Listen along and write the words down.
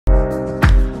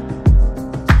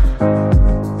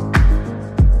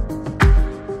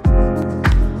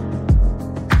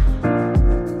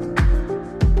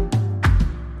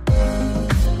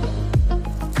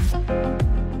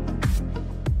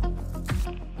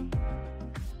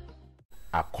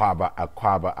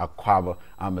Aquaba.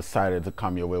 I'm excited to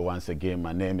come your way once again.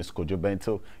 My name is Kojo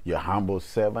Bento, your humble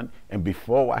servant. And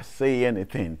before I say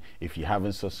anything, if you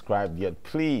haven't subscribed yet,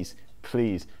 please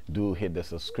do hit the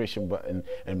subscription button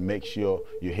and make sure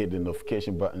you hit the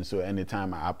notification button so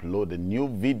anytime I upload a new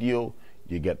video,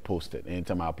 you get posted.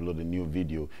 Anytime I upload a new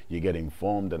video, you get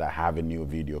informed that I have a new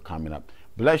video coming up.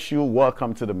 Bless you.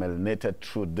 Welcome to the Melanated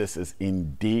Truth. This is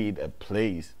indeed a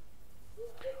place.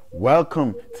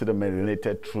 Welcome to the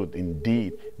Melanated Truth.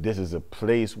 Indeed, this is a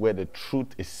place where the truth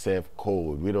is served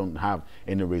cold. We don't have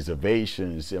any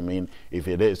reservations. I mean, if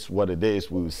it is what it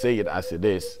is, we will say it as it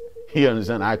is. You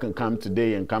understand? I can come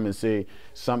today and come and say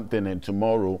something, and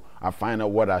tomorrow I find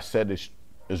out what I said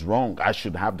is wrong. I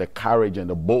should have the courage and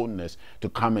the boldness to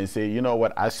come and say, you know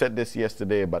what, I said this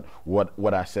yesterday, but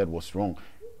what I said was wrong.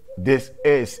 This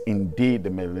is indeed the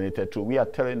Melanated Truth. We are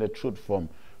telling the truth from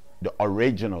the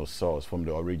original source, from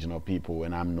the original people,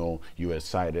 and I know you're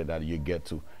excited that you get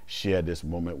to share this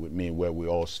moment with me where we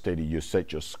all study. You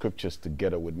set your scriptures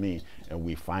together with me and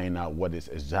we find out what is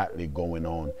exactly going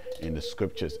on in the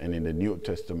scriptures and in the New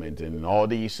Testament and all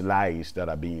these lies that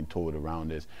are being told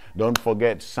around us. Don't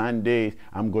forget, Sunday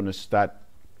I'm going to start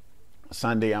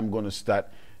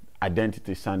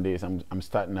Identity Sundays. I'm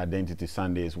starting Identity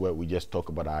Sundays where we just talk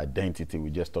about our identity. We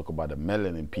just talk about the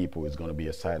melanin people. Is going to be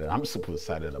excited. I'm super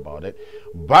excited about it.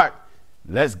 But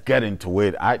let's get into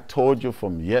it. I told you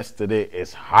from yesterday,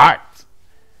 it's hot.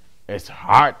 It's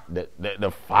hot.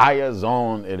 The fire's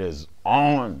on. It is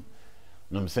on. You know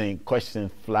what I'm saying?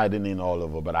 Questions flooding in all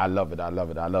over. But I love it. I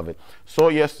love it. I love it. So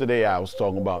yesterday I was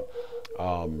talking about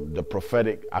the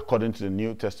prophetic, according to the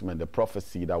New Testament, the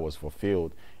prophecy that was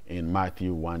fulfilled in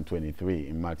Matthew 1:23,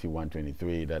 in Matthew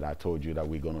 1:23, that I told you that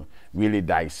we're going to really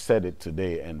dissect it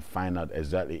today and find out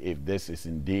exactly if this is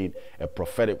indeed a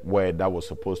prophetic word that was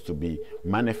supposed to be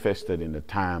manifested in the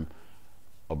time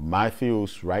of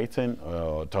Matthew's writing,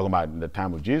 talking about in the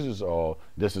time of Jesus, or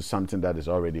this is something that is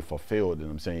already fulfilled. And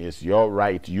I'm saying it's your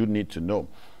right. You need to know.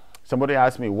 Somebody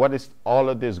asked me, what is all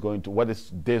of this going to, what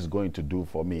is this going to do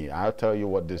for me? I'll tell you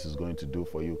what this is going to do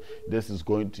for you. This is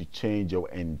going to change your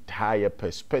entire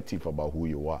perspective about who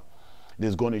you are. This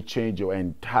is going to change your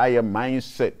entire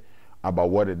mindset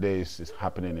about what it is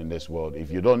happening in this world.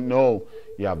 If you don't know,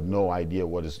 you have no idea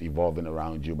what is evolving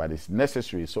around you. But it's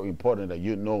necessary, it's so important that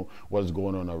you know what's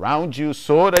going on around you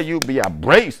so that you be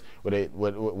abreast with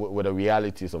the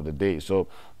realities of the day. So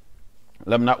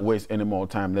let me not waste any more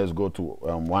time. Let's go to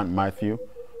 1 Matthew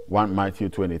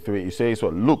 23. It says,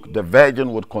 well, look, the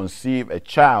virgin would conceive a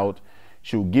child,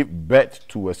 she will give birth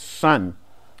to a son,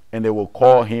 and they will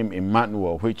call him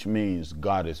Emmanuel, which means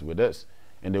God is with us.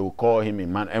 And they will call him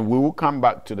Emmanuel. And we will come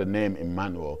back to the name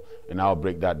Emmanuel, and I'll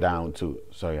break that down too.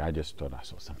 Sorry, I just thought I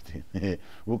saw something.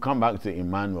 We'll come back to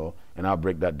Emmanuel, and I'll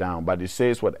break that down. But it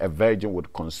says what a virgin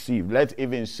would conceive. Let's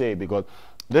even say, because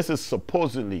this is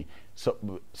supposedly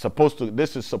supposed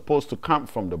to come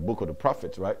from the book of the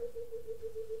prophets, right?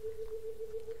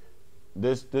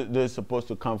 This is supposed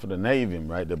to come from the Nevi'im,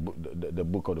 right? The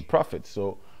book of the prophets.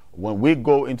 So when we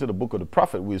go into the book of the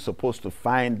prophet, we're supposed to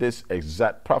find this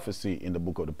exact prophecy in the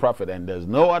book of the prophet, and there's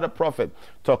no other prophet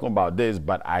talking about this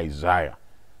but Isaiah.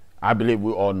 I believe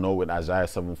we all know with Isaiah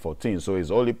 7:14. So it's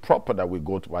only proper that we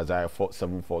go to Isaiah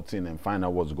 7:14 and find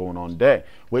out what's going on there,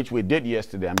 which we did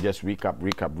yesterday. I'm just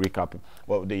recapping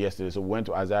what we did yesterday. So we went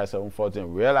to Isaiah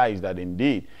 7:14, realized that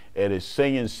indeed it is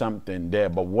saying something there.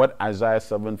 But what Isaiah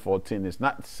 7:14 is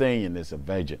not saying is a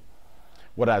virgin.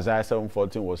 What Isaiah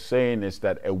 7:14 was saying is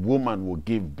that a woman will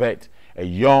give birth. A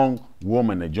young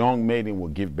woman, a young maiden will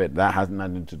give birth. That has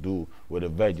nothing to do with a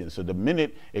virgin. So the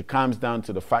minute it comes down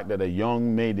to the fact that a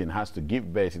young maiden has to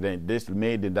give birth, then this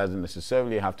maiden doesn't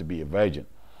necessarily have to be a virgin.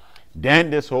 Then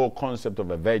this whole concept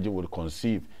of a virgin will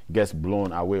conceive gets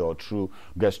blown away or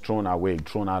gets thrown away,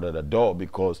 thrown out of the door,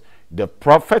 because the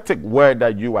prophetic word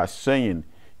that you are saying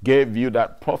gave you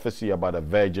that prophecy about a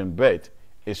virgin birth.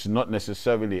 It's not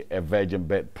necessarily a virgin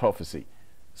birth prophecy.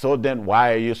 So then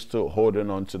why are you still holding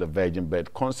on to the virgin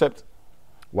birth concept?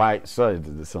 Why? Sorry,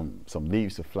 there's some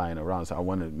leaves are flying around, so I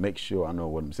want to make sure I know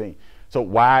what I'm saying. So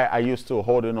why are you still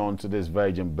holding on to this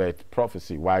virgin birth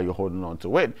prophecy? Why are you holding on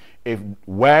to it?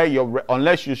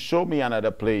 Unless you show me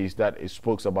another place that it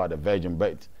speaks about the virgin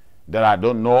birth that I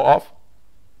don't know of.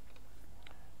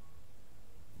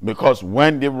 Because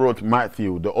when they wrote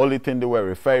Matthew, the only thing they were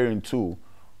referring to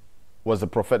was the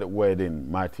prophetic word in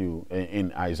Matthew,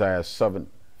 in Isaiah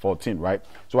 7:14, right?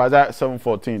 So Isaiah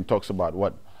 7:14 talks about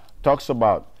what? Talks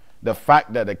about the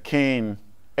fact that the king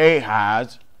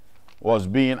Ahaz was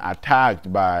being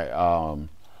attacked by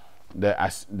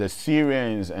the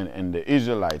Syrians and the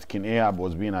Israelites. King Ahab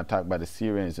was being attacked by the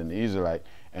Syrians and the Israelites,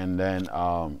 and then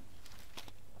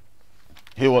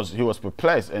he was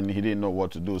perplexed and he didn't know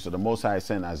what to do. So the Most High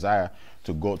sent Isaiah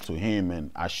to go to him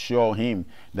and assure him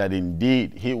that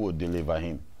indeed he would deliver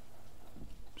him.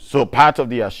 So part of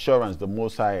the assurance, the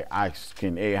Most High asked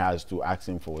King Ahaz to ask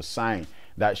him for a sign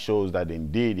that shows that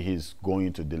indeed he's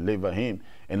going to deliver him.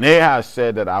 And Ahaz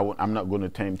said that I'm not going to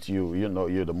tempt you. You know,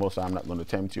 you're the Most High, I'm not going to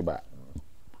tempt you, but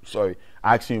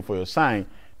asking for your sign.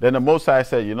 Then the Most High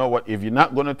said, you know what, if you're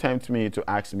not going to tempt me to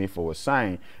ask me for a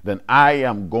sign, then I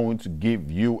am going to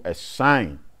give you a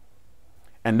sign.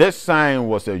 And this sign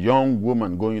was a young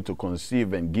woman going to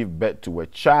conceive and give birth to a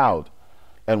child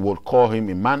and would call him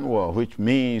Emmanuel, which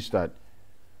means that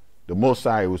the Most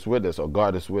High was with us, or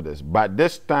God is with us. But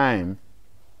this time,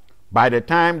 by the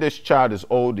time this child is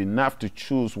old enough to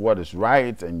choose what is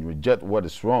right and reject what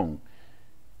is wrong,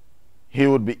 he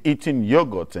would be eating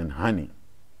yogurt and honey.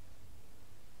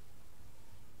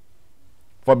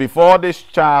 For before the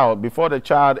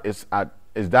child is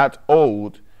that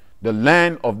old, the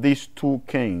land of these two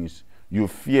kings you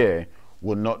fear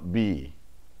will not be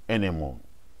anymore.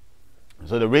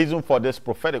 So the reason for this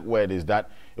prophetic word is that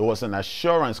it was an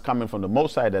assurance coming from the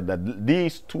Most High that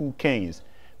these two kings,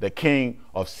 the king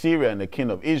of Syria and the king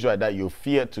of Israel that you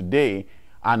fear today,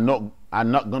 are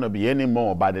not going to be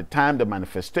anymore by the time the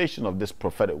manifestation of this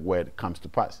prophetic word comes to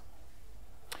pass.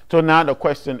 So now the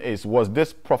question is, was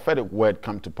this prophetic word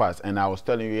come to pass? And I was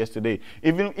telling you yesterday,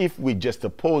 even if we just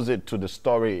oppose it to the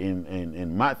story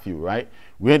in Matthew, right?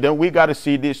 Then we got to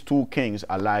see these two kings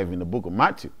alive in the book of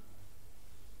Matthew.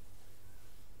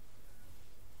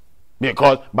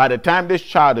 Because by the time this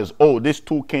child is old, these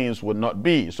two kings would not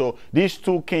be. So these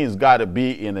two kings got to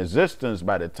be in existence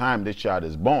by the time this child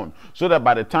is born. So that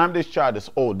by the time this child is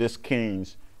old, these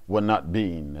kings will not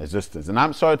be in existence. And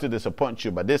I'm sorry to disappoint you,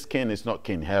 but this king is not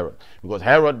King Herod, because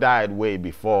Herod died way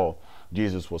before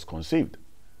Jesus was conceived.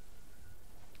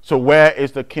 So where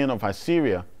is the king of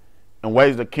Assyria and where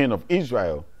is the king of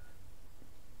Israel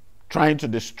trying to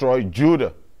destroy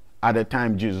Judah at the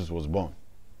time Jesus was born?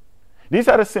 These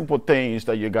are the simple things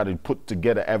that you got to put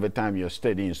together every time you're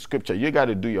studying scripture. You got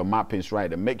to do your mappings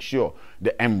right and make sure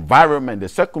the environment, the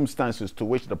circumstances to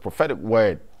which the prophetic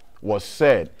word was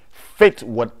said fit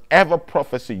whatever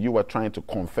prophecy you are trying to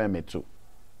confirm it to.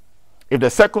 If the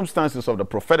circumstances of the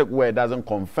prophetic word doesn't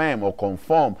confirm or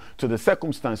conform to the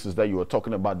circumstances that you are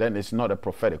talking about, then it's not a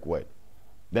prophetic word.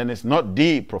 Then it's not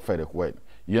the prophetic word.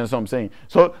 You understand what I'm saying?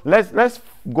 So let's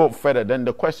go further. Then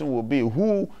the question will be,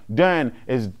 who then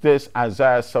is this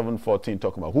Isaiah 7:14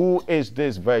 talking about? Who is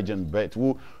this virgin birth?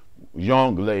 Who,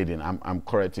 young lady, I'm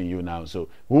correcting you now. So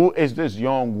who is this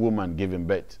young woman giving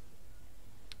birth?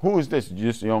 Who is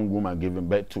this young woman giving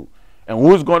birth to? And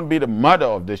who's going to be the mother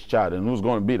of this child? And who's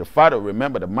going to be the father?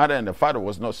 Remember, the mother and the father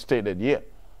was not stated yet.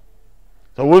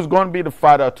 So who's going to be the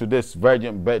father to this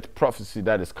virgin birth prophecy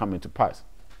that is coming to pass?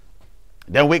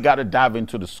 Then we got to dive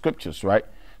into the scriptures, right?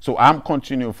 So I'm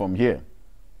continuing from here.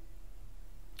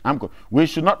 We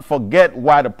should not forget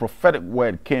why the prophetic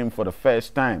word came for the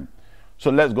first time. So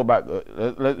let's go back.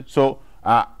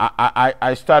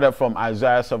 I started from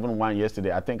Isaiah 7:1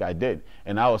 yesterday. I think I did.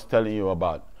 And I was telling you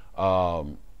about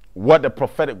what the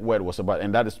prophetic word was about.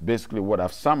 And that is basically what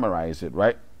I've summarized it,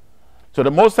 right? So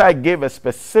the Most High gave a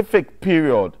specific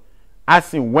period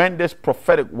as in when this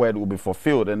prophetic word will be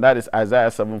fulfilled. And that is Isaiah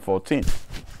 7:14.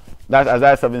 That's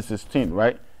Isaiah 7:16,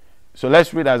 right? So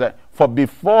let's read Isaiah. For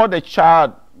before the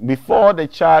child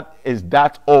is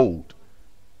that old.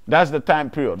 That's the time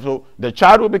period. So the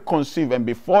child will be conceived, and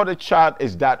before the child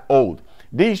is that old,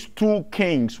 these two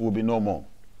kings will be no more.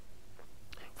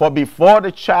 For before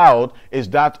the child is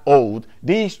that old,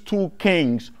 these two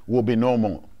kings will be no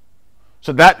more.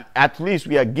 So that at least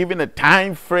we are given a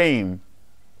time frame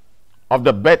of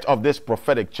the birth of this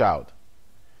prophetic child.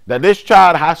 That this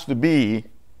child has to be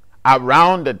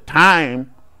around the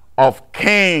time of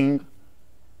King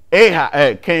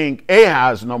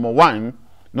Ahaz, number one.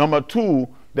 Number two,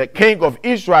 the king of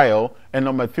Israel. And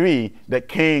number three, the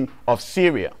king of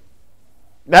Syria.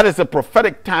 That is the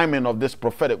prophetic timing of this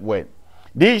prophetic word.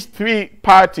 These three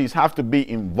parties have to be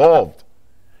involved.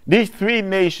 These three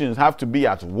nations have to be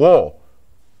at war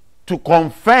to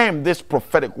confirm this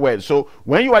prophetic word. So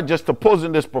when you are just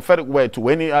opposing this prophetic word to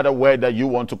any other word that you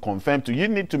want to confirm to, you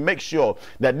need to make sure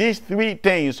that these three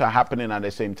things are happening at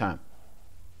the same time.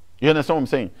 You understand what I'm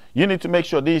saying? You need to make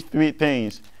sure these three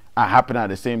things are happening at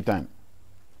the same time.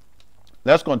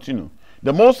 Let's continue.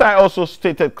 The Most High also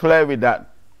stated clearly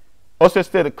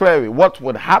what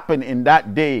would happen in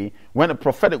that day when the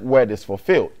prophetic word is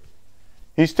fulfilled.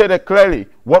 He stated clearly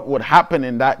what would happen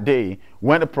in that day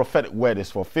when the prophetic word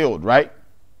is fulfilled, right?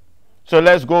 So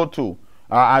let's go to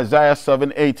Isaiah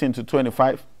 7:18 to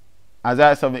 25.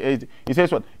 Isaiah 7:18. He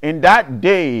says what? In that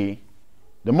day,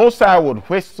 the Most High would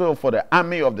whistle for the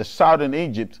army of the southern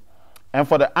Egypt and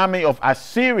for the army of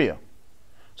Assyria.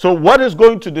 So what is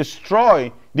going to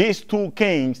destroy these two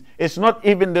kings is not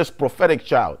even this prophetic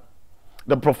child.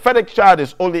 The prophetic child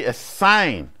is only a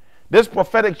sign. This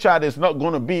prophetic child is not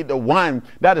going to be the one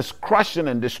that is crushing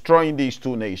and destroying these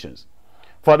two nations.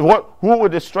 For who will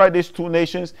destroy these two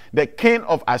nations? The king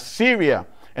of Assyria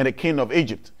and the king of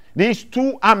Egypt. These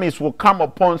two armies will come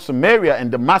upon Samaria and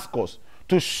Damascus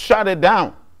to shut it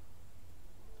down.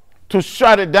 To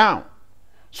shut it down.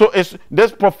 So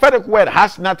this prophetic word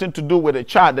has nothing to do with the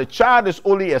child. The child is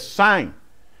only a sign.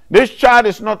 This child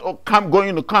is not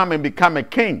going to come and become a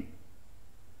king.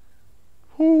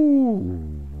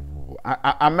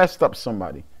 I messed up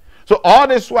somebody. So all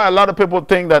this is why a lot of people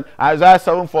think that Isaiah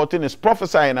 7:14 is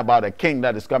prophesying about a king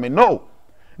that is coming. No.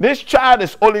 This child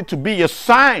is only to be a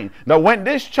sign that when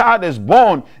this child is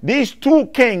born, these two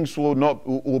kings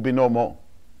will be no more.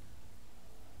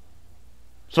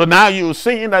 So now you're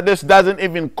seeing that this doesn't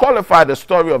even qualify the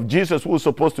story of Jesus, who is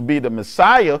supposed to be the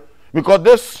Messiah, because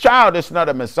this child is not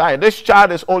a Messiah. This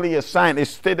child is only a sign.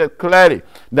 It's stated clearly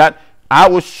that I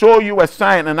will show you a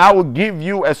sign and I will give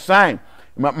you a sign.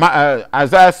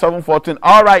 Isaiah 7:14.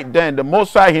 All right then, the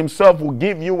Most High himself will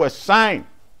give you a sign.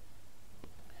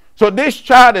 So this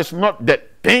child is not the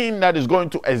thing that is going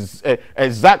to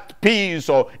exact peace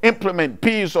or implement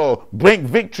peace or bring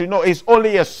victory. No, it's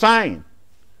only a sign.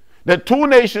 The two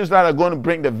nations that are going to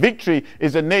bring the victory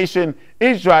is the nation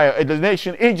Israel, the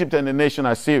nation Egypt, and the nation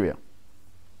Assyria.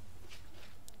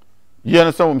 You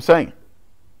understand what I'm saying?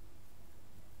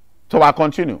 So I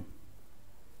continue.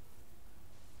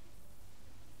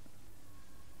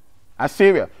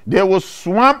 Assyria, they will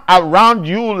swarm around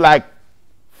you like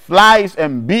flies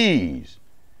and bees.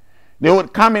 They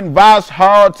would come in vast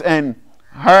herds and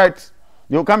herds.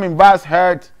 They will come in vast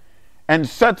herds and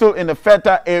settle in the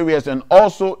fertile areas and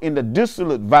also in the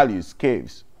desolate valleys,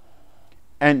 caves,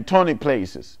 and thorny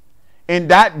places. In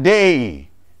that day,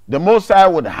 the Most High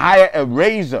would hire a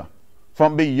razor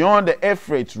from beyond the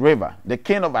Euphrates River, the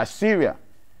king of Assyria,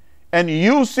 and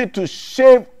use it to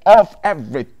shave off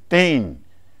everything,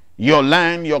 your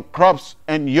land, your crops,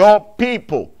 and your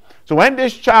people. So when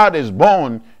this child is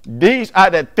born, these are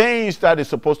the things that is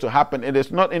supposed to happen. It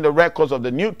is not in the records of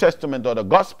the New Testament or the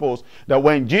Gospels that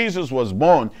when Jesus was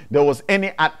born, there was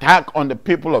any attack on the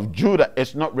people of Judah.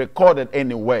 It's not recorded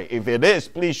anywhere. If it is,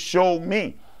 please show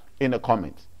me in the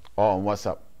comments or on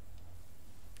WhatsApp.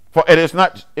 For it is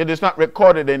not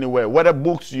recorded anywhere. Whether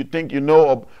books you think you know,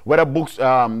 or whether books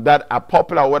that are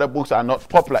popular, or whether books are not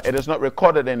popular, it is not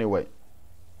recorded anywhere.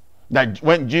 That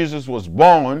when Jesus was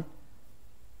born,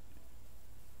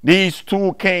 these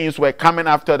two kings were coming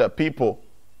after the people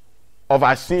of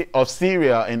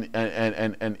Syria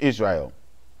and Israel.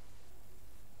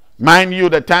 Mind you,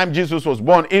 the time Jesus was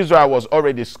born, Israel was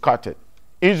already scattered.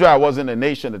 Israel wasn't a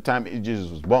nation at the time Jesus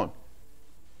was born.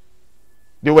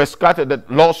 They were scattered, the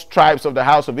lost tribes of the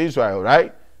house of Israel,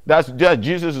 right? That's just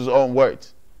Jesus' own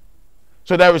words.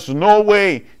 So there is no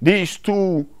way these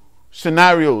two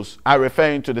scenarios are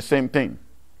referring to the same thing.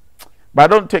 But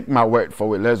don't take my word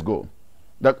for it. Let's go.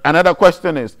 Another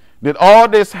question is, did all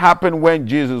this happen when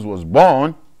Jesus was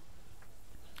born?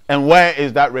 And where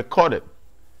is that recorded?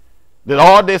 Did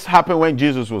all this happen when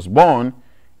Jesus was born?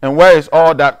 And where is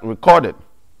all that recorded?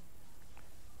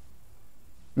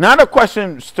 Now the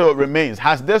question still remains,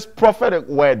 has this prophetic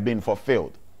word been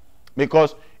fulfilled?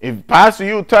 Because if Pastor,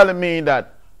 you telling me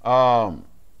that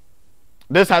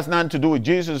this has nothing to do with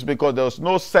Jesus, because there was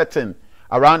no setting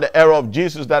around the era of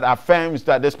Jesus that affirms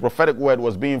that this prophetic word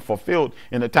was being fulfilled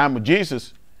in the time of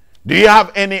Jesus, do you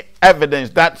have any evidence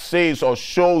that says or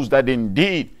shows that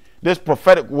indeed this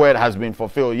prophetic word has been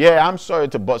fulfilled? Yeah, I'm sorry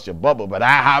to bust your bubble, but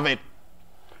I have it.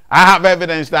 I have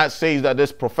evidence that says that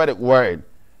this prophetic word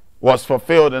was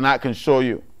fulfilled, and I can show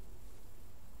you.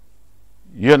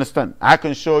 You understand? I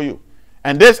can show you.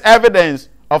 And this evidence,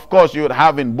 of course, you would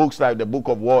have in books like the Book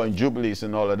of War and Jubilees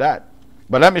and all of that.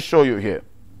 But let me show you here.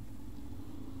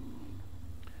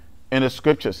 In the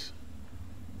scriptures.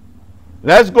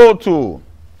 Let's go to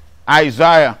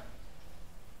Isaiah.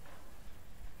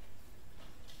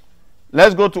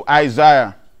 Let's go to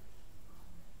Isaiah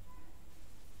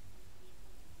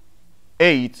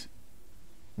 8,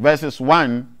 verses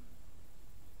 1.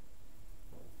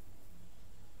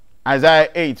 Isaiah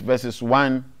 8, verses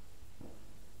 1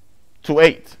 to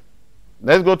 8.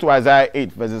 Let's go to Isaiah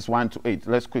 8, verses 1 to 8.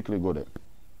 Let's quickly go there.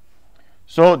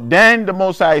 So then the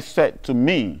Most High said to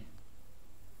me,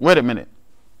 wait a minute.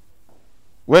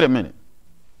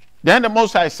 Then the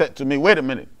Most High said to me, wait a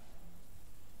minute.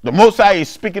 The Most High is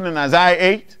speaking in Isaiah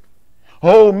 8.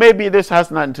 Oh, maybe this has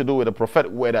nothing to do with the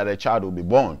prophetic word that a child will be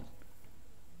born.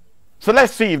 So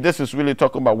let's see if this is really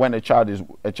talking about when a child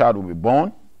will be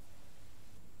born.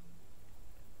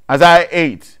 Isaiah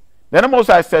 8. Then the Most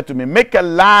High said to me, make a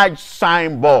large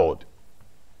signboard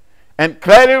and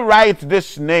clearly write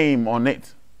this name on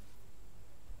it.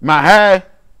 Maher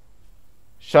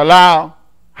Shalal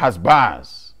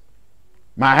Hasbaz.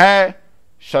 Maher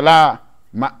Shalal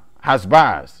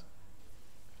Hasbaz.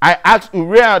 I asked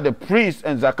Uriah the priest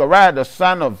and Zechariah the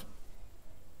son of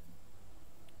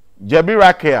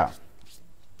Jebirakiah,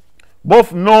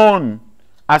 both known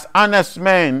as honest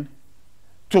men,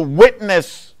 to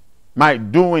witness my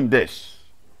doing this.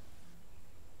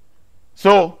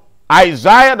 So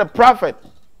Isaiah the prophet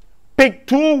picked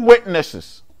 2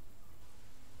 witnesses.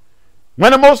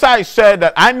 When the Most High said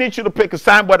that I need you to pick a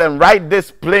signboard and write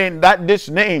this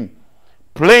name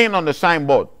plain on the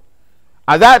signboard,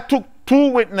 Isaiah took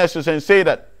 2 witnesses and say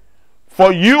that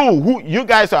for you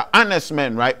guys are honest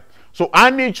men, right? So I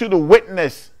need you to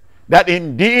witness that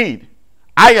indeed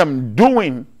I am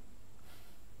doing.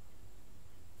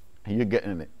 And you're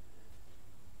getting it.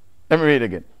 Let me read it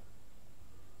again.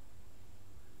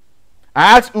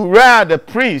 I asked Uriah the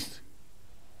priest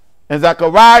and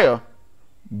Zechariah,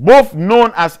 both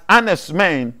known as honest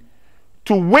men,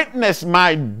 to witness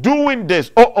my doing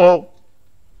this.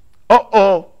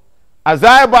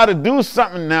 Isaiah about to do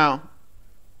something now.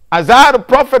 Isaiah the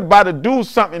prophet about to do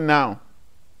something now.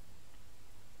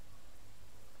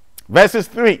 Verses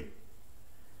 3.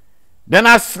 Then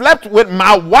I slept with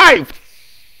my wife.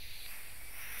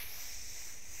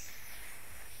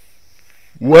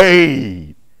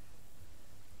 Wait.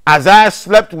 Isaiah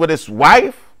slept with his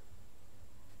wife.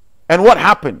 And what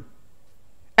happened?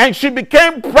 And she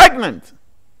became pregnant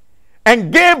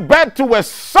and gave birth to a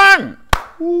son.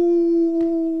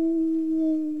 Ooh.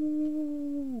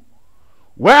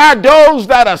 Where are those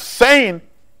that are saying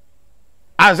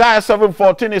Isaiah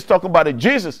 7:14 is talking about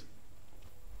Jesus?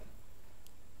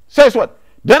 Says what?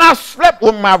 Then I slept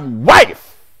with my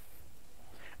wife,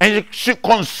 and she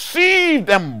conceived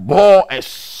and bore a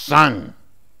son.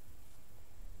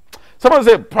 Someone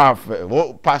say,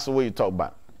 Prophet, Pastor, what are you talking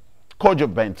about? Kojo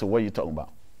Bento, what are you talking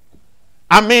about?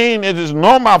 I mean, it is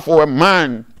normal for a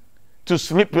man to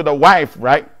sleep with a wife,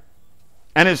 right?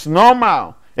 And it's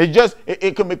normal.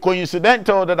 It can be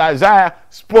coincidental that Isaiah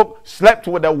slept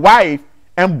with a wife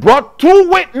and brought 2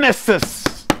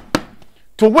 witnesses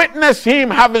to witness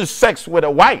him having sex with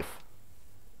a wife.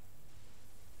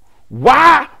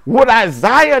 Why would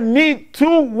Isaiah need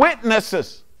 2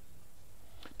 witnesses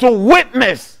to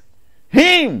witness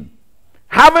him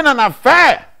having an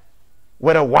affair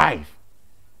with a wife?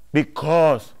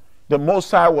 Because the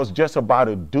Most High was just about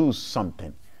to do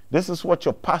something. This is what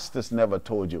your pastors never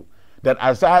told you. That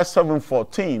Isaiah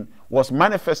 7:14 was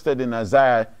manifested in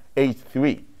Isaiah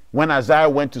 8:3 when Isaiah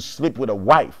went to sleep with a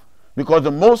wife. Because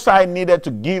the Most High needed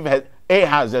to give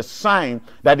Ahaz a sign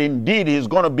that indeed he's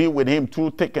going to be with him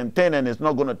through thick and thin, and he's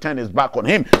not going to turn his back on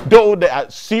him. Though the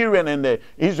Syrian and the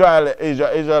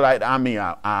Israelite army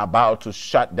are about to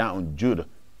shut down Judah.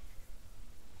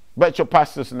 But your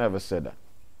pastors never said that.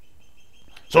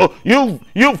 So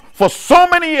you've for so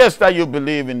many years that you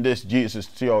believe in this Jesus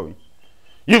theory,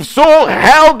 you've so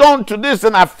held on to this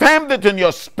and affirmed it in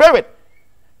your spirit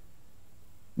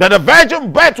that the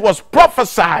virgin birth was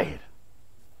prophesied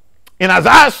in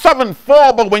Isaiah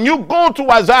 7:4, but when you go to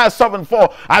Isaiah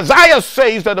 7:4, Isaiah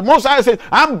says that the Most High says,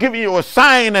 I'm giving you a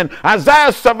sign, and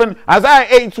Isaiah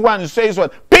 8:1 says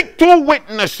what? Pick 2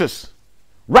 witnesses.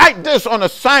 Write this on a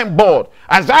signboard.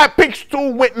 Isaiah picks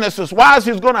 2 witnesses whilst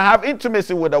he's going to have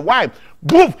intimacy with a wife.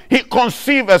 Boom, he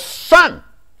conceived a son.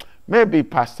 Maybe,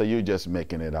 Pastor, you're just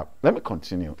making it up. Let me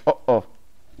continue.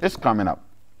 It's coming up.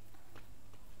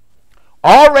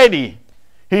 Already,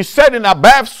 he said in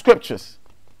above scriptures,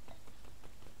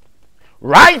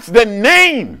 write the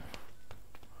name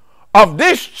of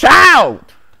this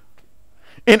child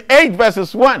in 8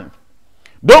 verses 1.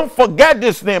 Don't forget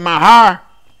this name, Maher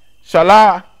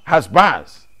Shalal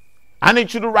Hasbaz. I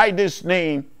need you to write this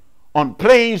name on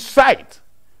plain sight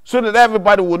so that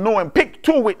everybody will know, and pick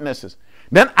 2 witnesses.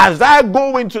 Then Isaiah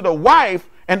go into the wife,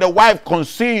 and the wife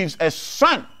conceives a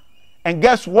son. And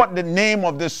guess what the name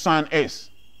of this son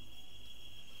is?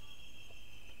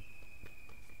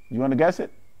 You want to guess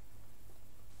it?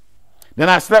 Then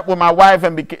I slept with my wife,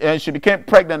 and she became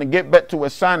pregnant and gave birth to a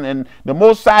son. And the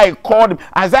Most High called him,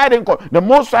 Isaiah didn't call him, the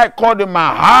Most High called him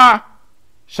Maher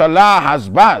Shalal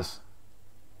Hasbaz.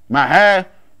 Maher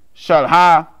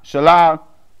Shalal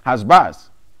Hasbaz.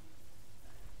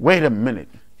 Wait a minute.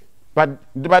 But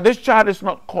this child is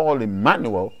not called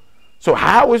Emmanuel. So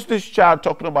how is this child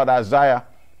talking about Isaiah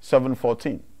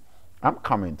 7:14? I'm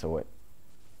coming to it.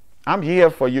 I'm here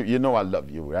for you. You know I love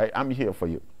you, right? I'm here for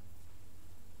you.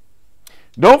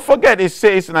 Don't forget it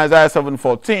says in Isaiah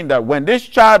 7:14 that when this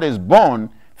child is born,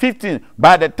 15,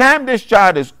 by the time this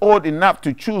child is old enough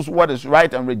to choose what is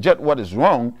right and reject what is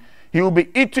wrong, he will be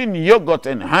eating yogurt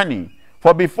and honey.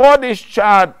 For before this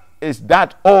child is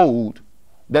that old,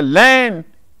 the land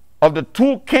of the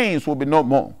two kings will be no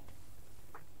more.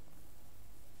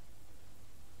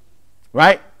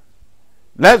 Right?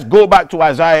 Let's go back to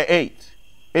Isaiah 8.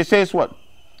 It says what?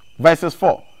 Verses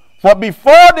 4. For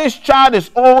before this child is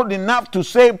old enough to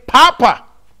say Papa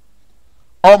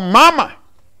or Mama,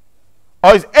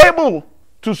 or is able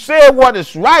to say what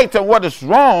is right and what is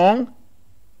wrong,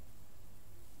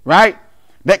 right?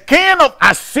 The king of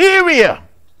Assyria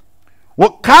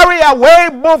will carry away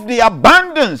both the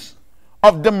abundance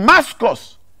of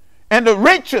Damascus and the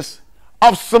riches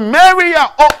of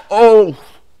Samaria.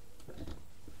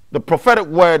 The prophetic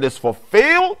word is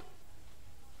fulfilled.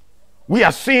 We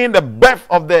are seeing the birth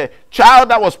of the child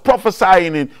that was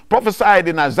prophesied in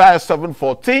Isaiah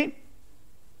 7:14.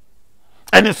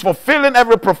 And it's fulfilling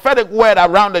every prophetic word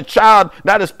around the child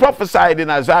that is prophesied in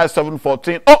Isaiah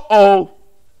 7:14.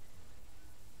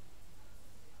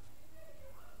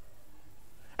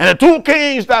 And the two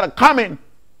kings that are coming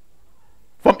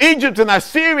from Egypt and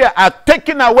Assyria are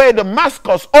taking away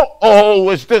Damascus.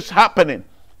 Is this happening?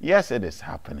 Yes, it is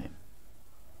happening.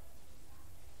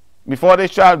 Before this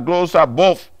child grows up,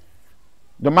 both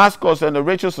Damascus and the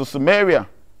riches of Samaria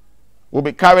will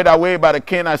be carried away by the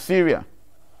king of Assyria.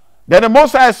 Then the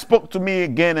Most High spoke to me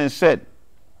again and said,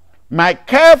 my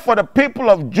care for the people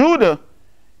of Judah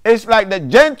is like the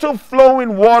gentle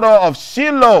flowing water of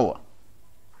Shiloh,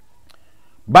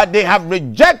 but they have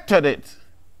rejected it.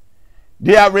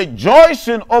 They are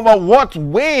rejoicing over what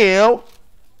will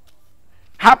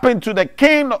happen to the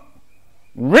king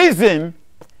Rezin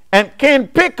and King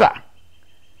Pekah.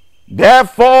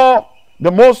 Therefore,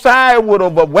 the Most High would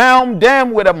overwhelm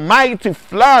them with a mighty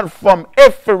flood from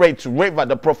Euphrates River,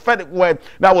 the prophetic word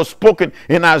that was spoken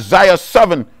in Isaiah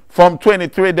 7 from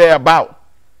 23 thereabout.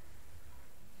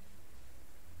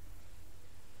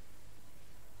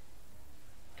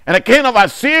 And the king of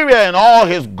Assyria in all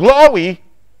his glory,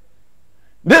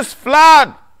 this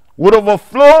flood would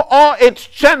overflow all its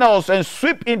channels and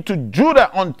sweep into Judah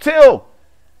until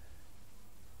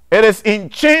it is in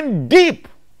chin deep.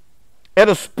 It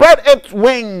will spread its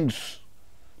wings,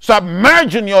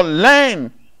 submerging your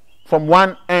land from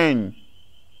one end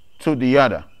to the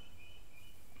other.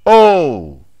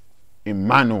 Oh,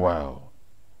 Emmanuel.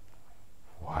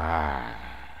 Wow.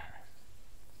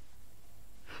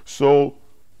 So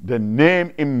the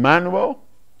name Emmanuel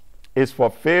is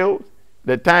fulfilled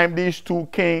the time these two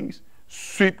kings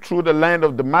sweep through the land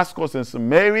of Damascus and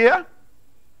Samaria.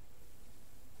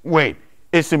 Wait.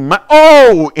 It's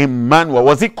Emmanuel.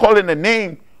 Was he calling a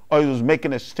name or he was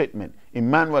making a statement?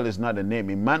 Emmanuel is not a name.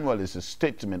 Emmanuel is a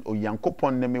statement.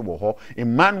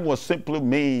 Emmanuel simply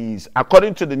means,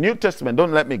 according to the New Testament,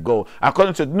 don't let me go.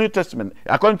 According to the New Testament,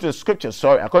 according to the scripture,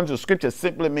 according to the scripture,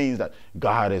 simply means that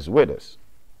God is with us.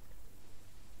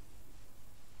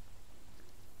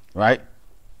 Right?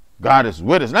 God is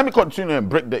with us. Let me continue and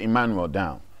break the Emmanuel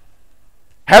down.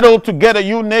 Huddle together,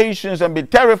 you nations, and be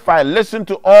terrified. Listen,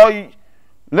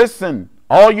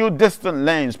 all you distant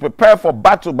lands, prepare for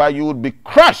battle, but you would be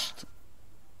crushed.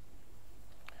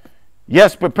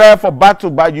 Yes, prepare for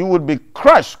battle, but you would be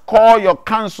crushed. Call your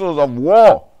councils of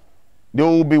war. They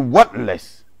will be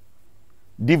worthless.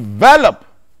 Develop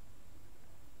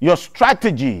your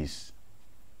strategies,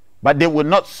 but they will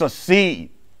not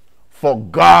succeed. For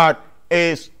God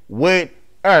is with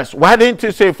us. Why didn't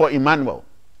he say for Emmanuel?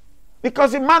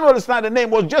 Because Emmanuel is not a name.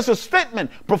 It was just a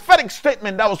statement, prophetic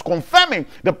statement that was confirming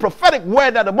the prophetic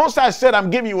word that the Most High said,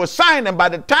 I'm giving you a sign. And by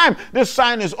the time this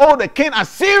sign is old, the king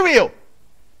Assyria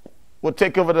will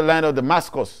take over the land of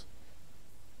Damascus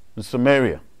and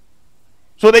Samaria.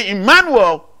 So the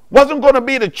Emmanuel wasn't going to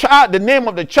be the child, the name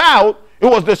of the child. It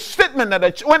was the statement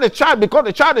that when the child, because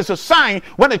the child is a sign,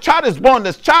 when the child is born,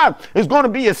 this child is going to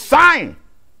be a sign.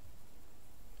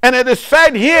 And it is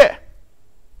said here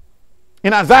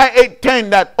in Isaiah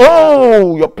 8:10 that,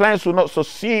 your plans will not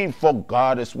succeed, for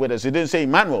God is with us. It didn't say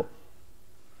Emmanuel.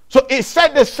 So it said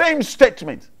the same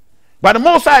statement. But the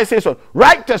Most High says, so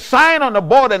write the sign on the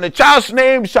board, and the child's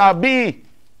name shall be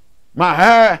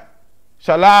Maher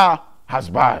Shalal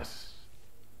Hasbaz.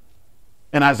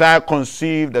 And Isaiah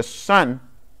conceived a son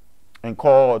and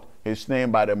called his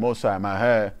name by the Most High,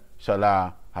 Maher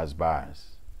Shalah Hasbaz.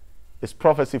 It's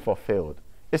prophecy fulfilled.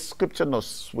 Is scripture not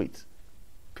sweet?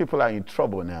 People are in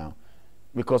trouble now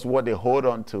because what they hold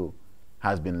on to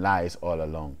has been lies all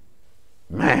along.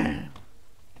 Man.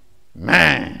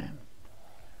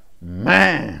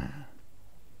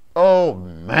 Oh,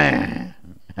 man.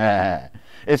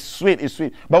 It's sweet, it's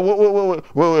sweet. But wait.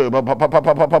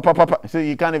 See,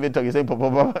 you can't even talk. You say,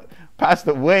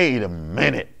 Pastor, wait a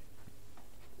minute.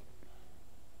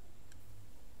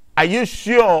 Are you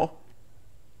sure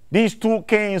these two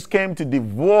kings came to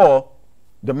devour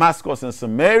Damascus and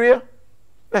Samaria?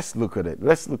 Let's look at it.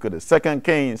 2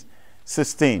 Kings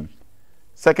 16.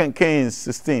 2 Kings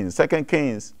 16. 2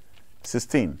 Kings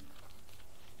 16.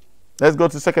 Let's go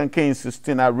to 2 Kings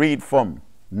 16. I read from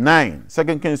 9.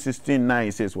 2 Kings 16, 9.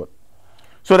 It says what?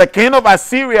 So the king of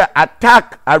Assyria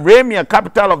attacked Aramea,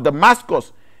 capital of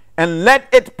Damascus, and led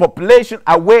its population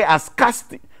away as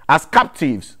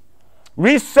captives,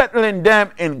 resettling them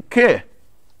in Kir.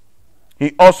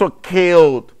 He also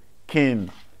killed King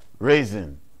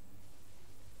Rezin.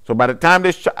 So by the time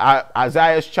this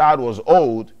Isaiah's child was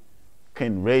old,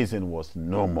 King Rezin was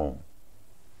no more.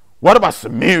 What about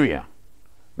Samaria?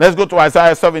 Let's go to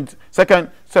Isaiah 17,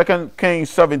 2 Kings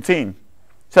 17.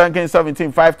 2 Kings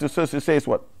 17, 5 to 6. It says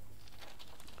what?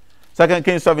 2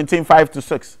 Kings 17, 5 to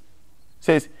 6. It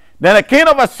says, then the king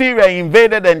of Assyria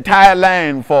invaded the entire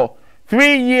land. For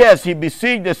 3 years he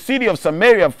besieged the city of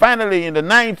Samaria. Finally, in the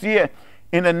ninth year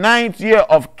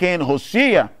of King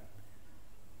Hosea's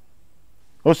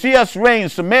reign,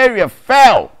 Samaria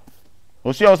fell.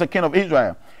 Hosea was the king of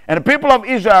Israel. And the people of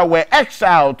Israel were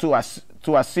exiled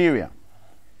to Assyria.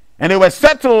 And they were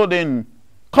settled in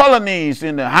colonies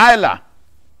in the Halah,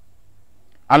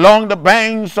 along the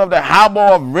banks of the harbor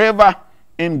of river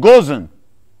in Gozan,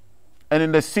 and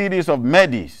in the cities of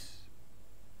Medes.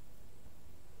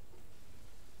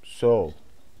 So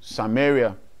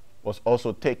Samaria was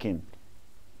also taken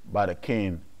by the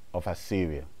king of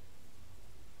Assyria.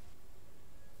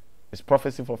 Is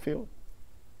prophecy fulfilled?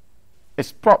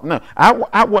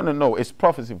 I want to know, is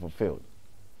prophecy fulfilled?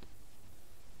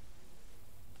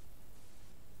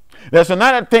 There's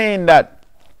another thing that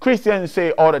Christians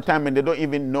say all the time, and they don't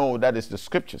even know that it's the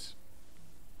scriptures.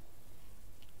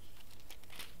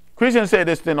 Christians say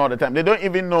this thing all the time. They don't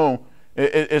even know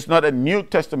it's not a New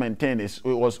Testament thing. It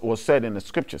was said in the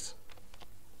scriptures.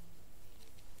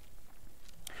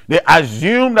 They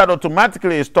assume that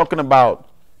automatically it's talking about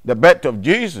the birth of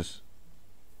Jesus.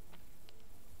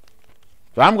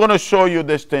 So I'm going to show you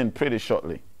this thing pretty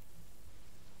shortly.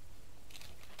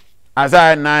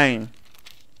 Isaiah 9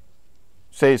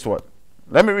 says what?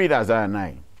 Let me read Isaiah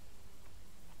 9.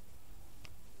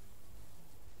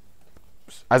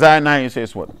 Isaiah 9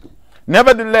 says what?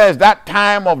 Nevertheless, that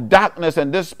time of darkness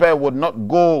and despair would not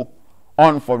go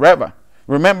on forever.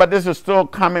 Remember, this is still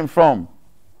coming from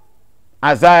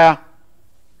Isaiah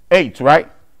 8, right?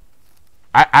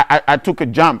 I took a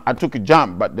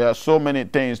jump, but there are so many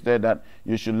things there that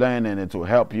you should learn and it will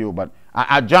help you. But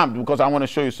I jumped because I want to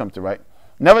show you something, right?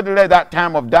 Nevertheless, that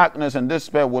time of darkness and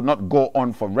despair will not go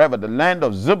on forever. The land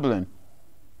of Zebulun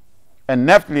and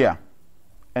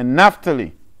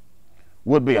Naphtali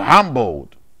would be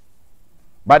humbled.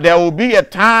 But there will be a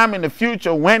time in the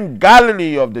future when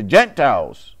Galilee of the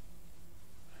Gentiles,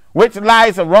 which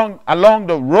lies along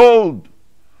the road,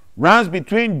 runs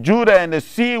between Judah and the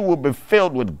sea, will be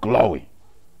filled with glory.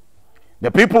 The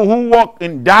people who walk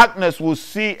in darkness will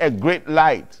see a great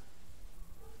light.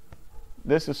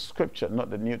 This is scripture, not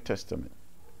the New Testament.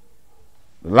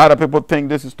 A lot of people think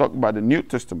this is talking about the New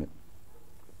Testament.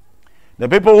 The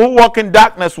people who walk in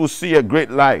darkness will see a great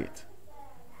light.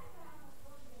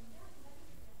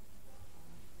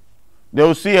 They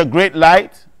will see a great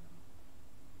light.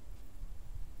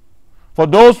 For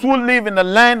those who live in the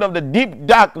land of the deep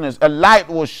darkness, a light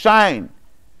will shine,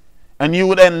 and you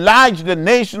would enlarge the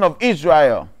nation of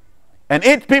Israel, and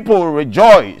its people will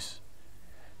rejoice.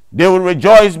 They will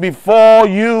rejoice before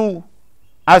you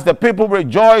as the people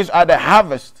rejoice at the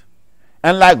harvest,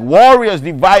 and like warriors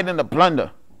dividing the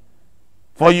plunder.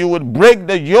 For you would break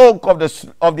the yoke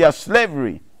of their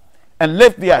slavery and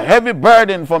lift their heavy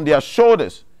burden from their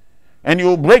shoulders, and you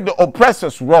will break the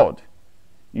oppressor's rod.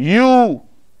 You,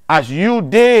 as you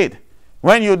did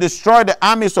when you destroyed the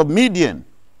armies of Midian.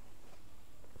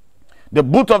 The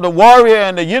boot of the warrior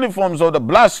and the uniforms of the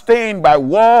blood-stained by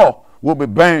war will be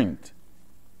burned.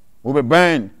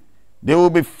 They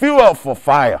will be fuel for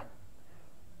fire.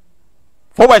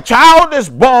 For a child is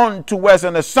born to us,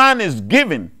 and a son is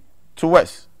given to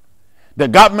us. The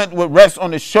government will rest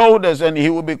on his shoulders, and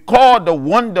he will be called the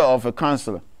wonder of a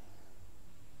counselor,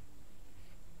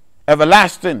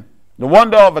 everlasting The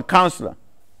wonder of a counselor,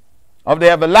 of the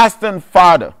everlasting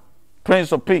Father,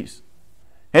 Prince of Peace.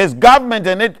 His government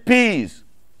and its peace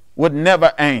would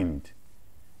never end.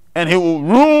 And he will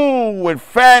rule with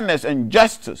fairness and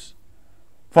justice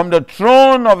from the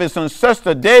throne of his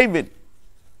ancestor David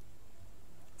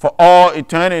for all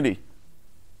eternity.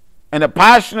 And the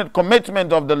passionate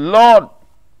commitment of the Lord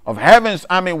of heaven's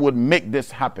army would make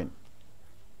this happen.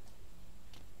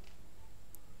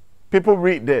 People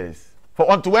read this. For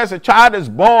unto us a child is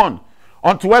born,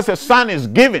 unto us a son is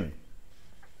given.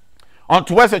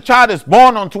 Unto us a child is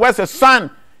born, unto us a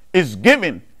son is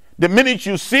given. The minute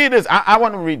you see this, I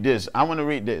want to read this. I want to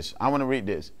read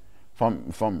this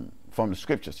from the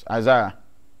scriptures, Isaiah.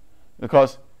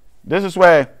 Because this is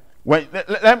where,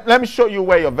 let me show you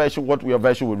where your version, what your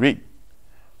version would read.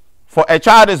 For a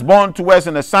child is born to us,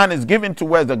 and a son is given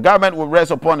to us. The government will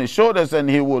rest upon his shoulders, and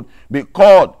he will be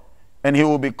called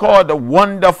the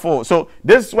Wonderful. So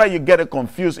this is where you get it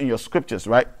confused in your scriptures,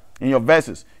 right? In your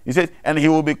verses. He says, and he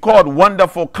will be called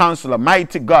Wonderful Counselor,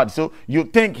 Mighty God. So you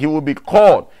think he will be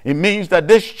called. It means that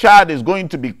this child is going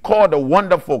to be called a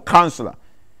Wonderful Counselor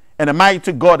and a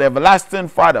Mighty God, Everlasting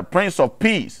Father, Prince of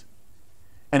Peace.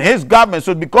 And his government,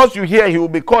 so because you hear he will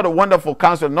be called a Wonderful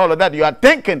Counselor and all of that, you are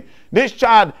thinking this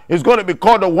child is going to be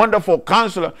called a Wonderful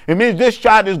Counselor. It means this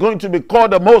child is going to be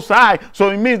called the Most High. So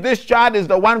it means this child is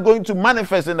the one going to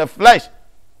manifest in the flesh.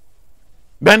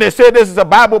 Then they say this is a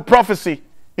Bible prophecy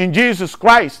in Jesus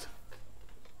Christ.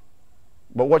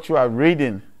 But what you are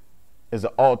reading is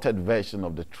an altered version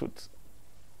of the truth.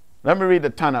 Let me read the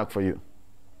Tanakh for you.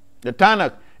 The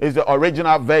Tanakh is the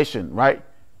original version, right?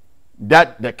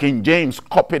 That the King James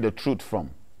copied the truth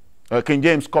from. King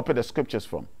James copied the scriptures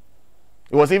from.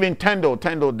 It was even Tyndale.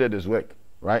 Tyndale did his work,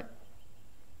 right?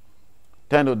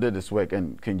 Tyndale did his work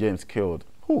and King James killed.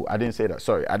 I didn't say that.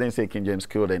 Sorry, I didn't say King James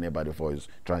killed anybody for his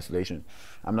translation.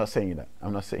 I'm not saying that.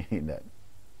 I'm not saying that.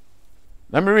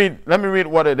 Let me read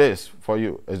what it is for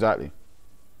you exactly.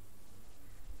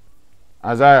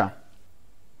 Isaiah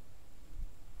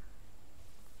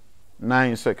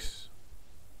 9:6.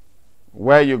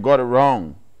 Where you got it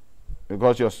wrong,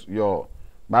 because your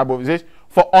Bible says,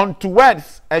 for unto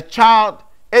us a child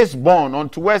is born,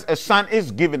 unto us a son is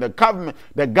given. The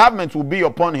government will be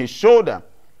upon his shoulder.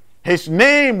 His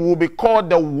name will be called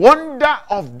the Wonder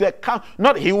of the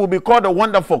not he will be called the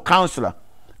Wonderful Counselor,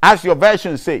 as your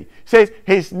version says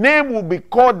his name will be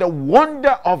called the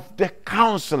Wonder of the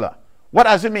Counselor. What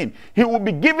does it mean? He will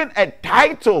be given a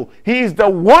title. He is the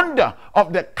Wonder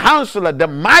of the Counselor, the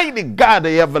Mighty God,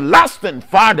 the Everlasting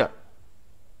Father.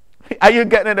 Are you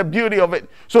getting the beauty of it?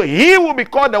 So he will be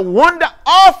called the Wonder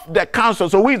of the Counselor.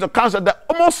 So who is the Counselor? The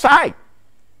Most High.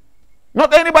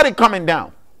 Not anybody coming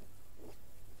down.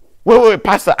 Wait,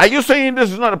 Pastor, are you saying this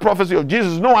is not a prophecy of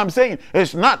Jesus? No, I'm saying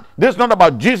it's not. This is not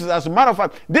about Jesus. As a matter of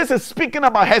fact, this is speaking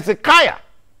about Hezekiah.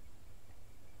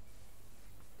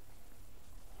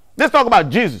 Let's talk about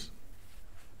Jesus.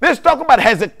 Let's talk about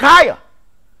Hezekiah,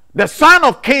 the son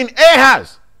of King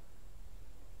Ahaz.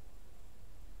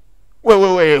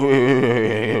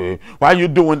 Wait. Why are you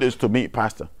doing this to me,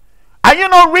 Pastor? Are you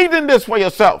not reading this for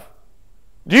yourself?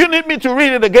 Do you need me to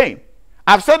read it again?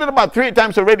 I've said it about 3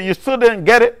 times already. You still didn't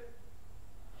get it?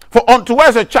 For unto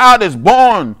us a child is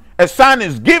born, a son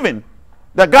is given.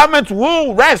 The government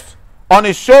will rest on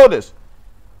his shoulders,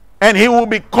 and he will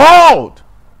be called.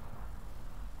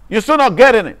 You're still not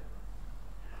getting it.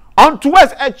 Unto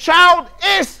us a child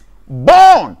is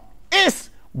born. Is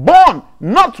born.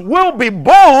 Not will be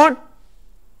born.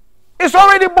 It's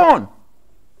already born.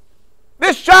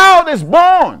 This child is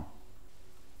born.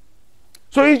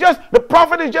 So the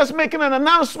prophet is just making an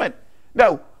announcement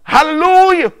that,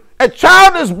 hallelujah, a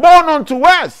child is born unto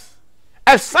us.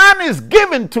 A son is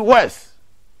given to us.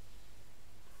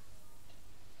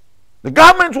 The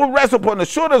government will rest upon the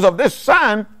shoulders of this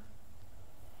son,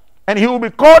 and he will be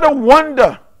called a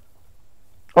Wonder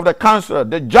of the Counselor,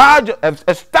 the judge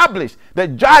established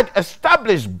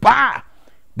by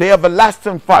the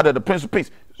Everlasting Father, the Prince of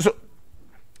Peace.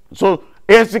 So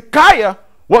Hezekiah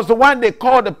was the one they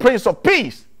called the Prince of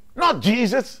Peace, not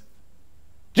Jesus.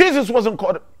 Jesus wasn't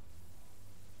called.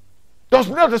 There's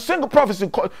not a single prophecy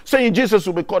saying Jesus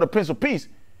will be called the Prince of Peace.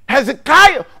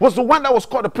 Hezekiah was the one that was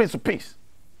called the Prince of Peace.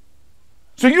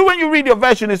 So when you read your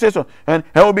version, it says so, and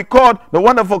he will be called the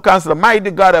Wonderful Counselor,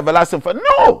 Mighty God, Everlasting Father.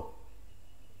 No.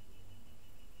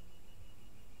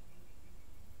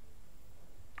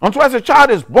 Unto us a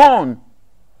child is born,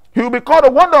 he will be called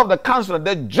the Wonder of the Counselor,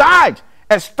 the Judge,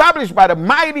 established by the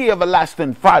Mighty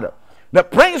Everlasting Father, the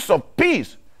Prince of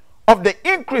Peace. Of the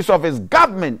increase of his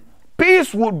government,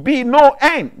 peace would be no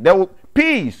end.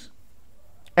 Peace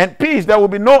and peace. There will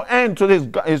be no end to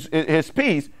his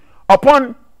peace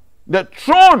upon the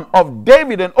throne of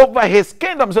David and over his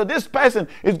kingdom. So this person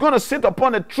is going to sit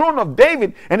upon the throne of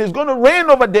David and is going to reign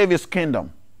over David's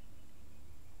kingdom.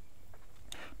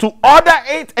 To order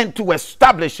it and to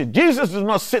establish it. Jesus does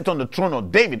not sit on the throne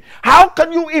of David. How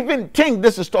can you even think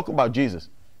this is talking about Jesus?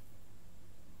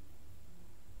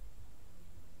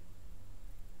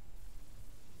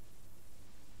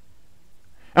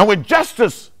 And with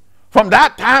justice from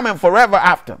that time and forever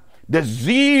after, the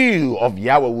zeal of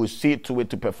Yahweh will see to it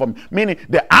to perform. Meaning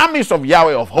the armies of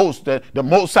Yahweh of hosts, the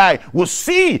Most High, will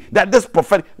see that this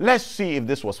prophetic. Let's see if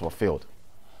this was fulfilled.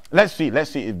 Let's see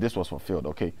if this was fulfilled.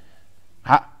 Okay.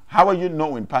 How are you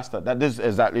knowing, Pastor, that this is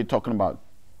exactly talking about?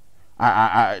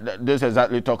 This is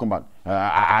exactly talking about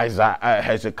Isaiah,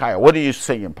 Hezekiah. What are you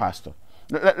saying, Pastor?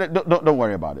 Don't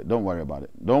worry about it. Don't worry about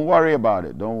it. Don't worry about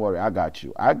it. Don't worry. I got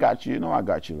you. I got you. You know I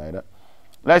got you later.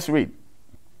 Let's read.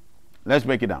 Let's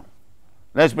break it down.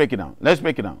 Let's break it down. Let's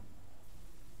break it down.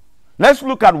 Let's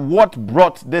look at what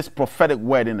brought this prophetic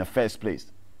word in the first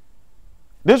place.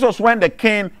 This was when the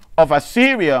king of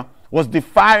Assyria was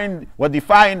defying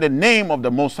the name of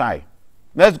the Most High.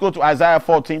 Let's go to Isaiah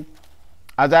 14.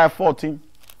 Isaiah 14.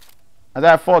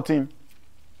 Isaiah 14,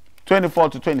 24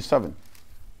 to 27.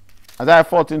 Isaiah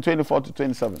 14, 24 to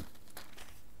 27.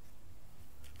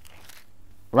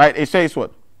 Right? It says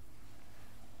what?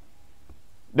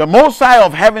 The Most High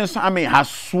of heaven's army has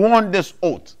sworn this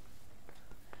oath.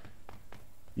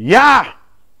 Yah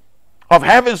of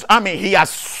heaven's army, he has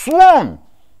sworn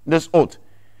this oath.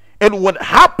 It would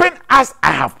happen as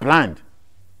I have planned.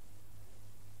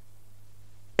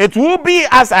 It will be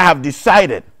as I have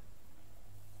decided.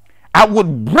 I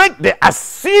would break the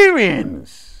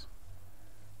Assyrians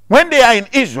when they are in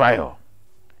Israel,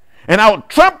 and I will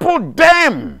trample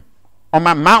them on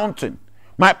my mountain.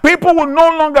 My people will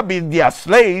no longer be their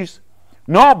slaves,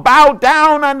 nor bow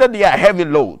down under their heavy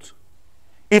loads.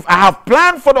 If I have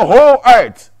planned for the whole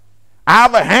earth, I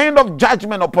have a hand of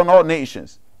judgment upon all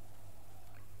nations.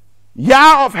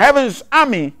 Yah of heaven's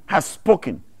army has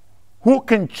spoken. Who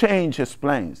can change his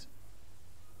plans?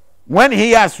 When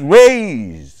he has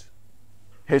raised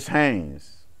his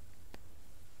hands.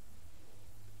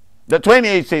 The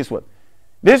 28 says what?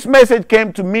 This message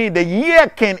came to me the year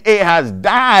King Ahaz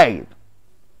died.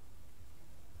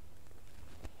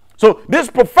 So this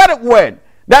prophetic word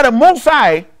that the Most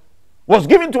High was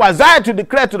given to Isaiah to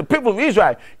declare to the people of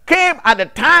Israel came at the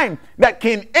time that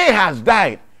King Ahaz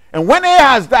died. And when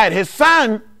Ahaz died, his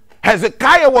son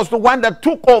Hezekiah was the one that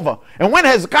took over. And when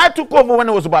Hezekiah took over when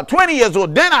he was about 20 years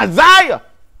old, then Isaiah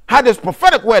had this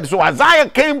prophetic word. So Isaiah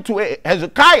came to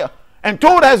Hezekiah and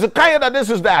told Hezekiah that this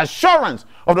is the assurance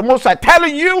of the Most High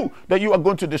telling you that you are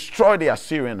going to destroy the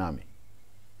Assyrian army.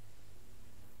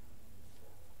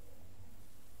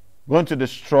 Going to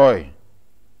destroy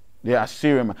the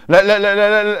Assyrian army.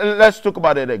 Let's talk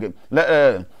about it again.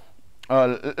 Let's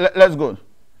go.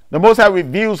 The Most High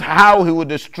reveals how he will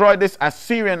destroy this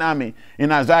Assyrian army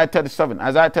in Isaiah 37.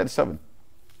 Isaiah 37.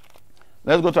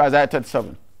 Let's go to Isaiah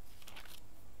 37.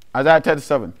 Isaiah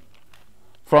 37.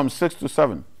 From 6 to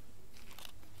 7.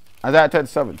 Isaiah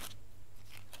 37.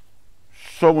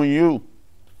 Showing you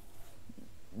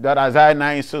that Isaiah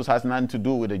 9:6 has nothing to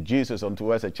do with the Jesus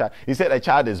unto us a child. He said a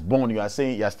child is born. You are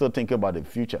saying you are still thinking about the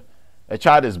future. A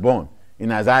child is born.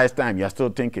 In Isaiah's time, you are still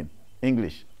thinking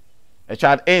English. A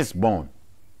child is born.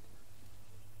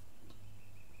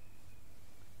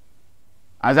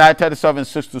 Isaiah 37,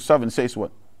 6 to 7 says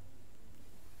what?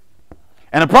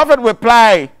 And the prophet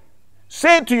replied,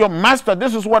 say to your master,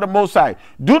 this is what the Most High,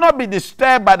 do not be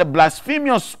disturbed by the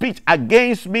blasphemous speech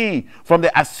against me from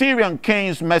the Assyrian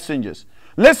king's messengers.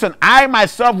 Listen, I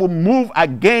myself will move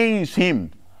against him.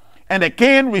 And the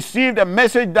king received a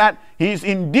message that he is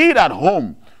indeed at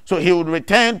home. So he would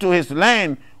return to his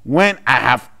land when I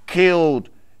have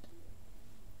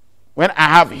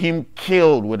him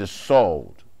killed with a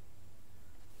sword.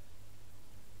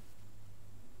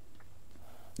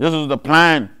 This is the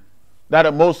plan that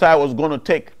the Most High was going to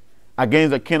take against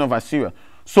the king of Assyria.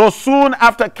 So soon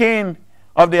after king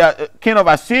of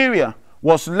Assyria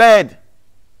was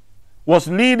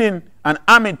leading an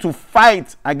army to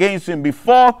fight against him,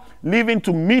 before leaving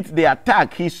to meet the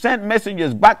attack, he sent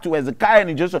messengers back to Hezekiah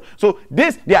in Jerusalem. So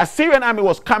the Assyrian army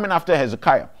was coming after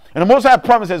Hezekiah. And the Most High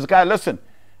promised Hezekiah, listen,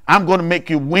 I'm going to make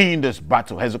you win this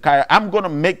battle. Hezekiah, I'm going to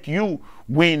make you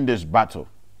win this battle.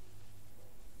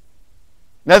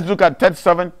 Let's look at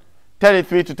 37,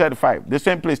 33 to 35. The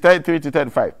same place, 33 to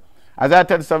 35. Isaiah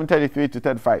 37, 33 to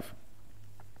 35.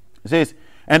 It says,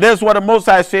 and that's what the Most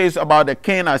High says about the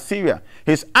king of Assyria.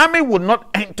 His army would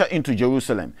not enter into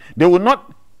Jerusalem. They will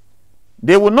not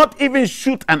They will not even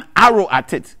shoot an arrow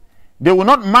at it. They will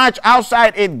not march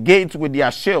outside its gates with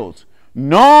their shields,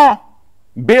 nor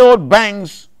build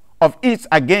banks of it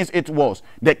against its walls.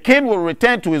 The king will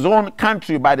return to his own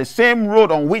country by the same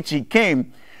road on which he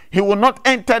came. He will not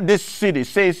enter this city,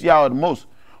 says Yahweh the Most.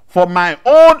 For my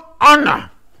own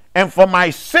honor and for my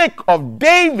sake of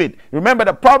David. Remember,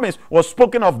 the promise was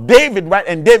spoken of David, right?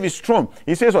 And David's throne.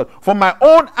 He says what? For my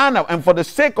own honor and for the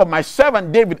sake of my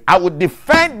servant David, I will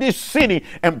defend this city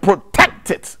and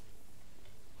protect it.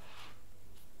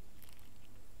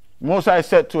 Moses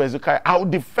said to Hezekiah, I will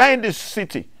defend this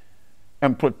city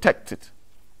and protect it.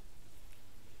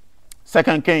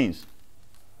 2 Kings.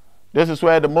 This is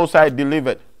where the Moses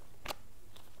delivered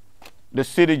the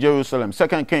city Jerusalem. 2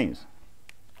 Kings.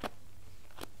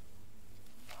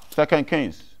 2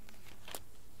 Kings.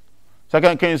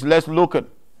 2 Kings, let's look at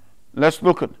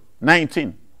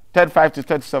 19, 35 to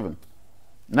 37.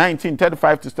 19,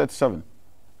 35 to 37.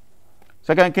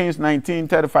 2 Kings 19,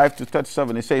 35 to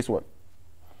 37. It says what?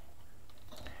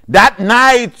 That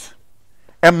night,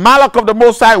 a Malach of the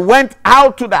Most High went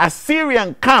out to the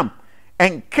Assyrian camp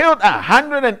and killed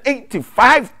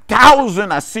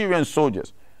 185,000 Assyrian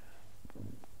soldiers.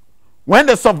 When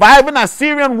the surviving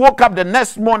Assyrian woke up the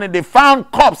next morning, they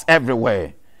found corpses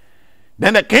everywhere.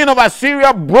 Then the king of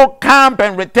Assyria broke camp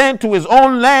and returned to his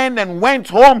own land and went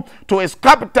home to his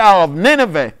capital of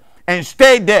Nineveh and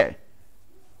stayed there.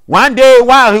 One day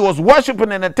while he was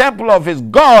worshiping in the temple of his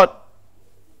god,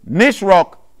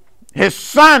 Nisroch, his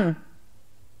sons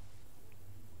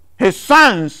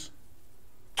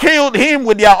killed him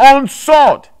with their own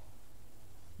sword.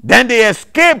 Then they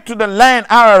escaped to the land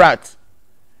Ararat,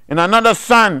 and another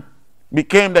son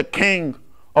became the king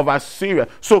of Assyria.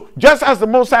 So just as the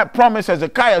Most High promised,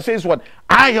 Hezekiah says what?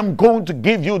 I am going to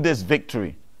give you this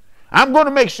victory. I'm going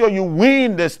to make sure you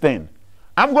win this thing.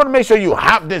 I'm going to make sure you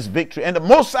have this victory. And the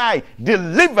Most High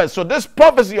delivers. So this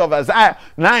prophecy of Isaiah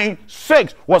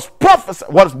 9:6 was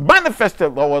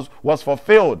manifested, or was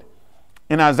fulfilled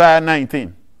in Isaiah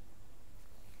 19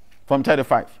 from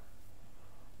 35.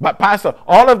 But Pastor,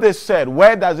 all of this said,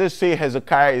 where does it say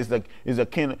Hezekiah is the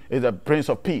king, is the Prince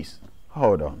of Peace?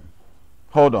 Hold on.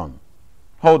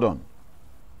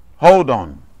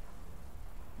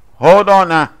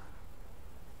 Now.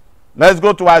 Let's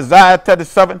go to Isaiah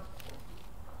 37.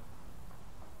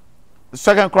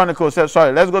 Second Chronicles,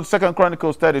 sorry, let's go to 2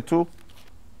 Chronicles 32.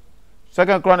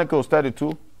 2 Chronicles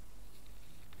 32.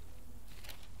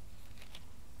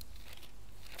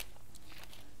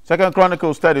 2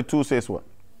 Chronicles 32 says what?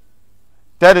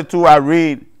 32, I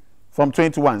read from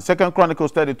 21. 2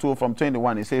 Chronicles 32 from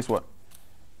 21, it says what?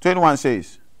 21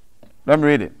 says, let me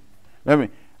read it. And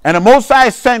the Most High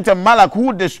sent a Malach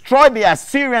who destroyed the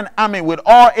Assyrian army with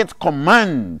all its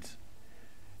commands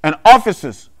and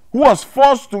officers, who was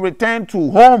forced to return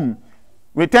to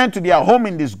their home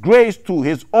in disgrace to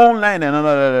his own land.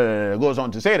 And it goes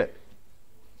on to say that.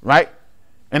 Right?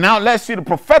 And now let's see the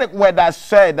prophetic word that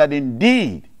said that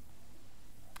indeed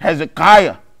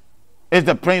Hezekiah is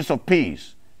the Prince of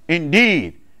Peace.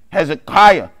 Indeed,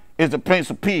 Hezekiah is the Prince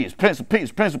of Peace. Prince of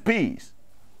Peace, Prince of Peace.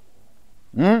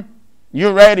 You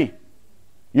ready?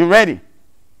 You ready?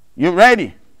 You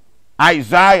ready?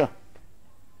 Isaiah.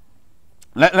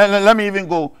 Let me even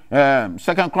go 2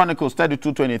 Chronicles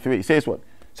 32:23. It says what?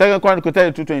 2 Chronicles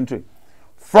 32:23.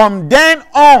 From then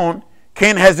on,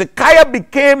 King Hezekiah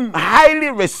became highly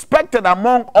respected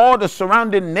among all the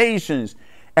surrounding nations,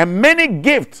 and many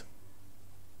gifts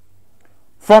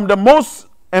for the Most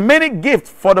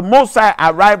High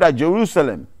arrived at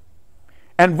Jerusalem.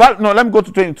 And let me go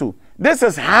to 22. This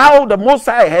is how the Most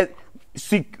High had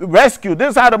rescued.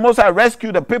 This is how the Most High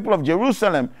rescued the people of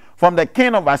Jerusalem from the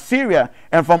king of Assyria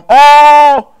and from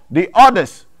all the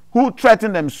others who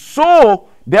threatened them. So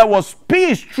there was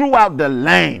peace throughout the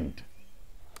land.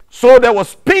 So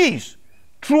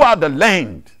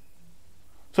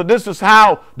this is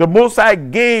how the Most High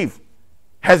gave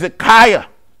Hezekiah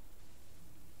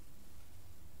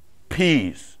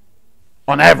peace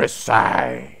on every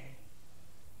side.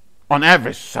 On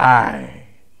every side.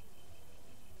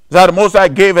 That's how the Most High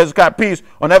gave Hezekiah peace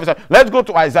on every side. Let's go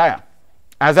to Isaiah.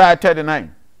 Isaiah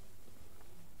 39.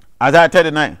 Isaiah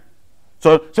 39.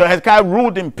 So Hezekiah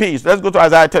ruled in peace. Let's go to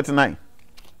Isaiah 39.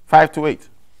 5 to 8.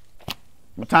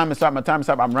 My time is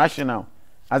up. I'm rushing now.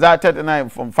 Isaiah 39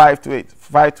 from 5 to 8.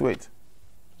 5 to 8.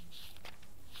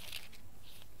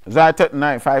 Isaiah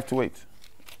 39, 5 to 8.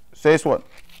 Says what?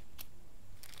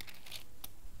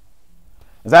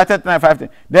 Isaiah 39, 5 to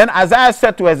 8. Then Isaiah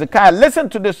said to Hezekiah, listen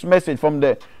to this message from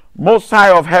the Most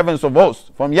High of heavens of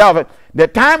hosts, from Yahweh. The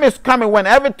time is coming when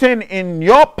everything in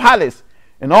your palace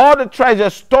And all the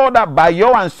treasures stored up by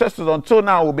your ancestors until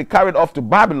now will be carried off to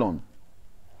Babylon.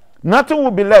 Nothing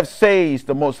will be left, says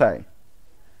the Most High.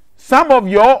 Some of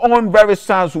your own very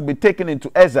sons will be taken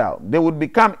into exile. They would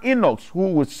become eunuchs who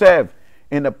would serve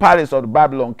in the palace of the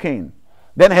Babylon king.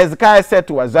 Then Hezekiah said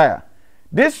to Isaiah,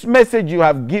 this message you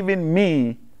have given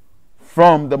me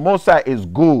from the Most High is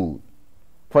good.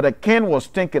 For the king was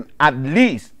thinking, at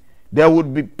least there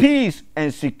would be peace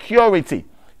and security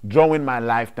during my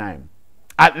lifetime.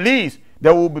 At least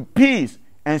there will be peace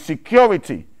and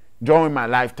security during my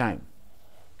lifetime.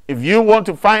 If you want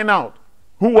to find out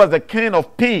who was the king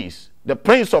of peace, the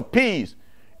prince of peace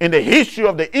in the history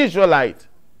of the Israelites,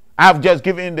 I've just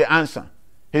given you the answer.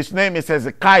 His name is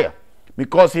Hezekiah,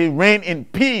 because he reigned in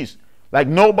peace like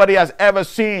nobody has ever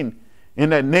seen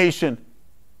in a nation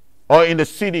or in the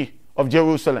city of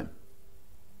Jerusalem.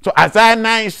 So Isaiah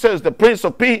 9 says the prince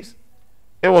of peace,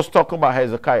 it was talking about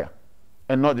Hezekiah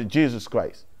and not the Jesus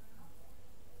Christ.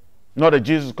 Not the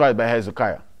Jesus Christ, but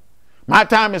Hezekiah. My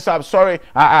time is up. Sorry,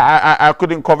 I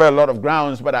couldn't cover a lot of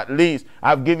grounds, but at least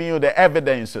I've given you the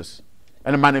evidences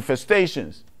and the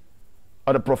manifestations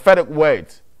of the prophetic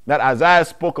words that Isaiah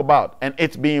spoke about and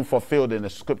it's being fulfilled in the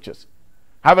scriptures.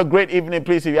 Have a great evening,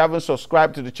 please. If you haven't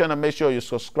subscribed to the channel, make sure you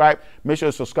subscribe. Make sure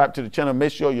you subscribe to the channel.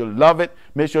 Make sure you love it.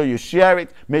 Make sure you share it.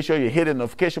 Make sure you hit the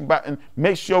notification button.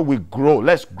 Make sure we grow.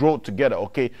 Let's grow together,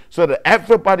 okay? So that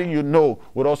everybody you know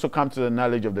would also come to the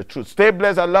knowledge of the truth. Stay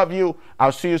blessed. I love you.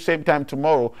 I'll see you same time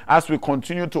tomorrow as we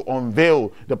continue to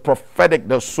unveil the prophetic,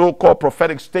 the so-called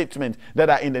prophetic statements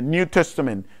that are in the New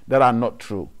Testament that are not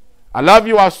true. I love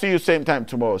you. I'll see you same time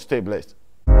tomorrow. Stay blessed.